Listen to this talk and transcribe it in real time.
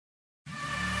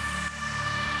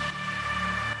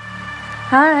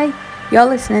Hi, you're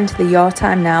listening to the Your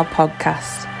Time Now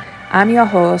podcast. I'm your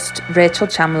host, Rachel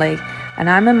Chamley, and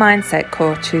I'm a mindset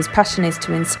coach whose passion is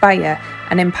to inspire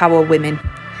and empower women.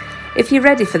 If you're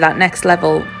ready for that next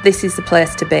level, this is the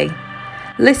place to be.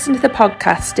 Listen to the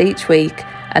podcast each week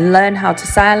and learn how to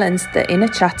silence the inner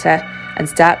chatter and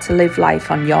start to live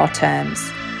life on your terms.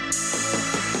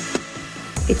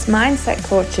 It's mindset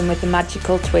coaching with a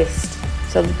magical twist,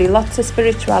 so there'll be lots of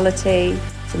spirituality,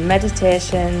 some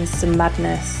meditations, some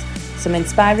madness, some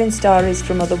inspiring stories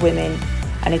from other women,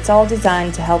 and it's all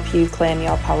designed to help you claim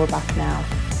your power back now.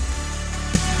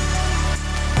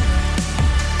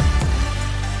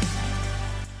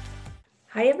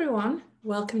 Hi everyone,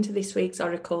 welcome to this week's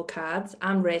Oracle Cards.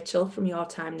 I'm Rachel from Your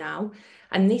Time Now,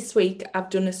 and this week I've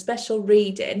done a special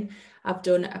reading. I've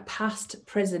done a past,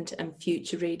 present and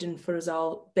future reading for us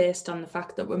all based on the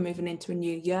fact that we're moving into a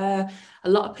new year. A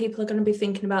lot of people are going to be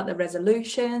thinking about their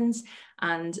resolutions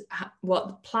and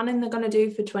what planning they're going to do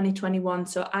for 2021.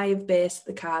 So I have based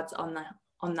the cards on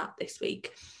that this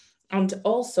week. And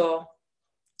also,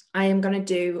 I am going to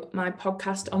do my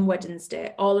podcast on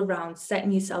Wednesday all around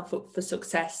setting yourself up for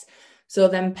success. So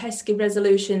them pesky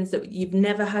resolutions that you've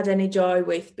never had any joy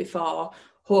with before,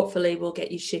 hopefully will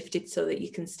get you shifted so that you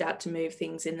can start to move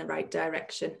things in the right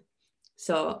direction.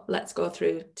 So let's go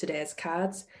through today's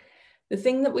cards. The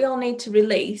thing that we all need to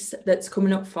release that's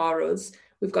coming up for us,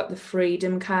 we've got the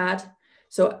Freedom card.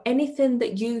 So anything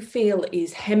that you feel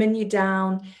is hemming you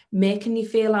down, making you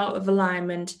feel out of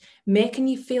alignment, making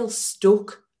you feel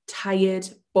stuck, tired,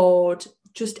 bored,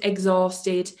 just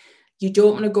exhausted, you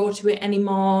don't want to go to it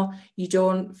anymore, you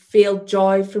don't feel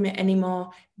joy from it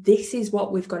anymore, this is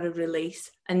what we've got to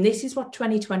release. And this is what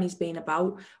 2020 has been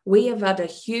about. We have had a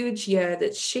huge year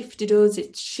that's shifted us,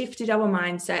 it's shifted our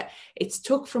mindset, it's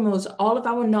took from us all of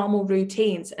our normal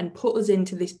routines and put us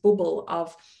into this bubble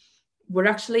of we're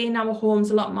actually in our homes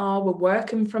a lot more, we're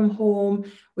working from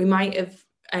home, we might have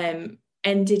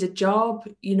ended a job,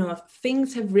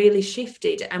 things have really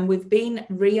shifted and we've been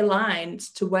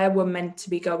realigned to where we're meant to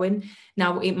be going.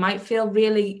 Now, it might feel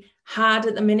really hard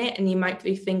at the minute and you might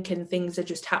be thinking things are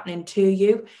just happening to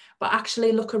you, but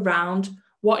actually look around.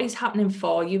 What is happening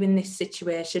for you in this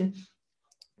situation?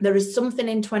 There is something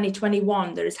in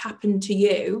 2021 that has happened to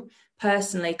you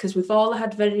personally, because we've all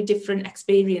had very different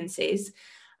experiences,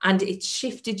 and it's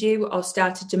shifted you or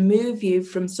started to move you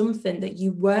from something that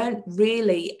you weren't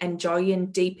really enjoying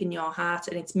deep in your heart,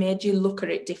 and it's made you look at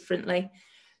it differently.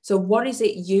 So what is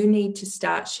it you need to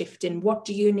start shifting? What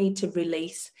do you need to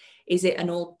release? Is it an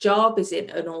old job? Is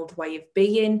it an old way of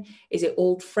being? Is it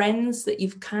old friends that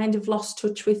you've kind of lost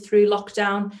touch with through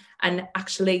lockdown and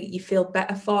actually you feel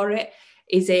better for it?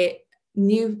 Is it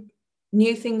new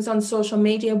things on social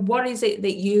media? What is it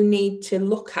that you need to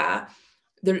look at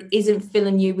that isn't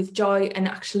filling you with joy and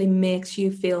actually makes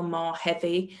you feel more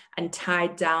heavy and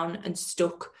tied down and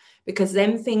stuck? Because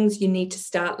them things you need to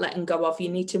start letting go of. You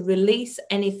need to release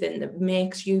anything that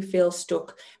makes you feel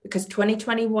stuck, because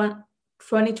 2021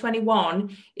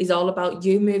 is all about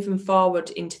you moving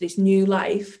forward into this new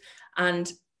life,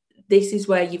 and this is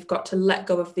where you've got to let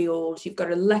go of the old. You've got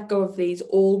to let go of these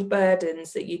old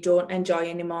burdens that you don't enjoy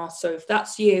anymore. So if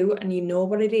that's you and you know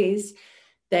what it is,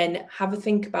 then have a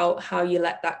think about how you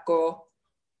let that go.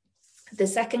 The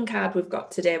second card we've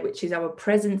got today, which is our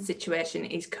present situation,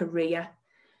 is career.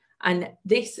 And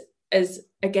this is,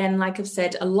 again, like I've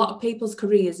said, a lot of people's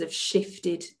careers have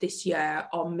shifted this year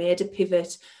or made a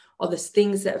pivot, or there's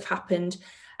things that have happened.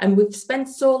 And we've spent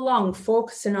so long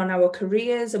focusing on our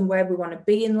careers and where we want to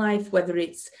be in life, whether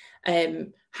it's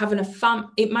having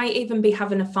it might even be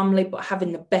having a family, but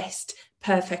having the best,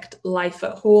 perfect life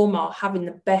at home, or having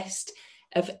the best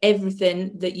of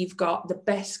everything that you've got, the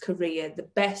best career, the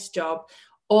best job,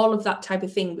 all of that type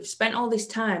of thing. We've spent all this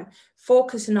time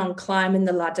focusing on climbing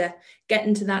the ladder,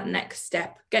 getting to that next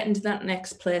step, getting to that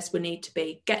next place we need to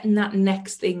be, getting that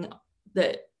next thing,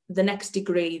 the next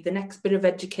degree, the next bit of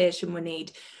education we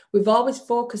need. We've always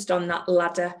focused on that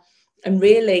ladder, and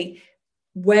really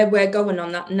where we're going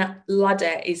on that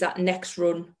ladder is that next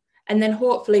run. And then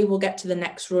hopefully we'll get to the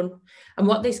next run. And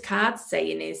what this card's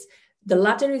saying is the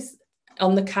ladder is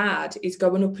on the card is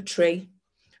going up a tree,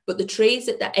 but the tree is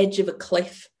at the edge of a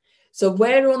cliff. So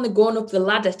we're only going up the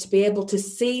ladder to be able to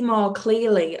see more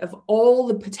clearly of all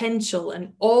the potential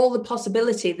and all the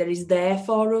possibility that is there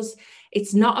for us.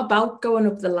 It's not about going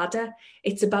up the ladder.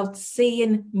 It's about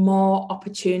seeing more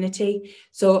opportunity.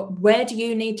 So where do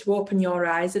you need to open your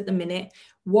eyes at the minute?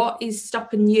 What is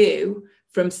stopping you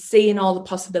from seeing all the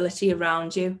possibility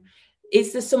around you?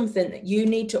 Is there something that you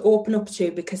need to open up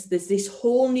to, because there's this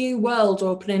whole new world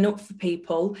opening up for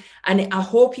people, and I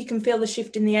hope you can feel the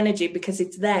shift in the energy because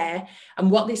it's there.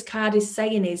 And what this card is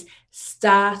saying is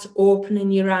start opening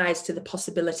your eyes to the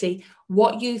possibility.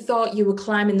 What you thought you were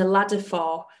climbing the ladder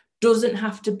for doesn't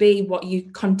have to be what you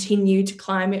continue to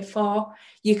climb it for.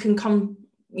 You can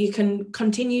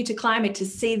continue to climb it to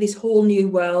see this whole new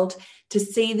world, to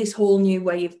see this whole new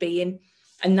way of being.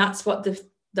 And that's what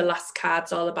the last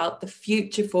card's all about, the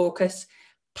future focus,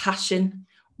 passion.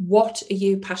 What are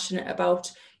you passionate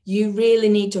about? You really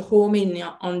need to home in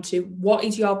onto what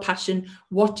is your passion?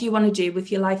 What do you want to do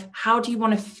with your life? How do you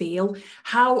want to feel?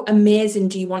 How amazing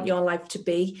do you want your life to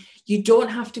be? You don't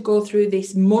have to go through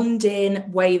this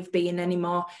mundane way of being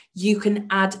anymore. You can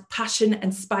add passion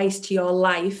and spice to your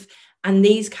life. And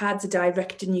these cards are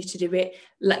directing you to do it.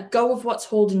 Let go of what's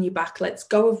holding you back. Let's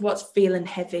go of what's feeling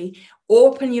heavy.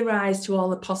 Open your eyes to all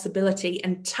the possibility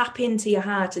and tap into your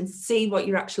heart and see what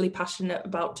you're actually passionate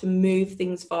about to move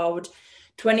things forward.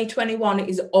 2021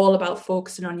 is all about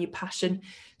focusing on your passion.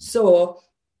 So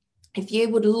if you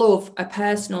would love a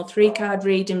personal 3-card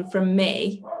reading from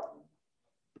me,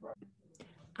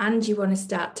 and you want to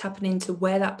start tapping into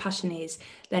where that passion is,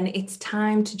 then it's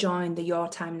time to join the Your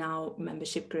Time Now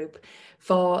membership group.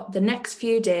 For the next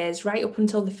few days, right up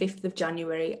until the 5th of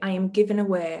January, I am giving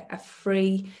away a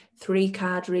free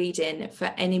 3-card reading for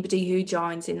anybody who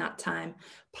joins in that time.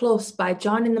 Plus, by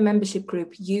joining the membership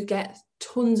group, you get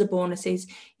tons of bonuses.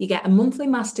 You get a monthly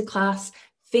masterclass,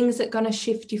 things that are going to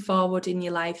shift you forward in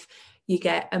your life. You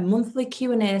get a monthly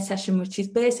Q&A session, which is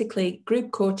basically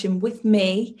group coaching with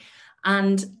me.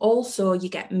 And also you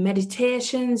get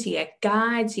meditations, you get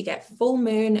guides, you get full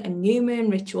moon and new moon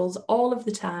rituals all of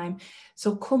the time.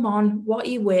 So come on, what are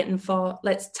you waiting for?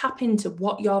 Let's tap into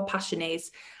what your passion is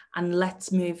and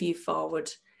let's move you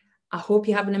forward. I hope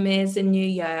you have an amazing new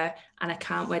year, and I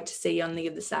can't wait to see you on the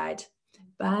other side.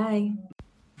 Bye.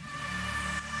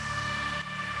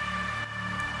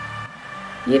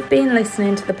 You've been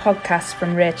listening to the podcast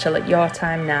from Rachel at Your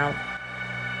Time Now.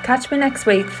 Catch me next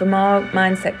week for more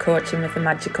mindset coaching with a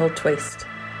magical twist.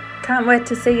 Can't wait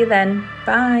to see you then.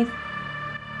 Bye.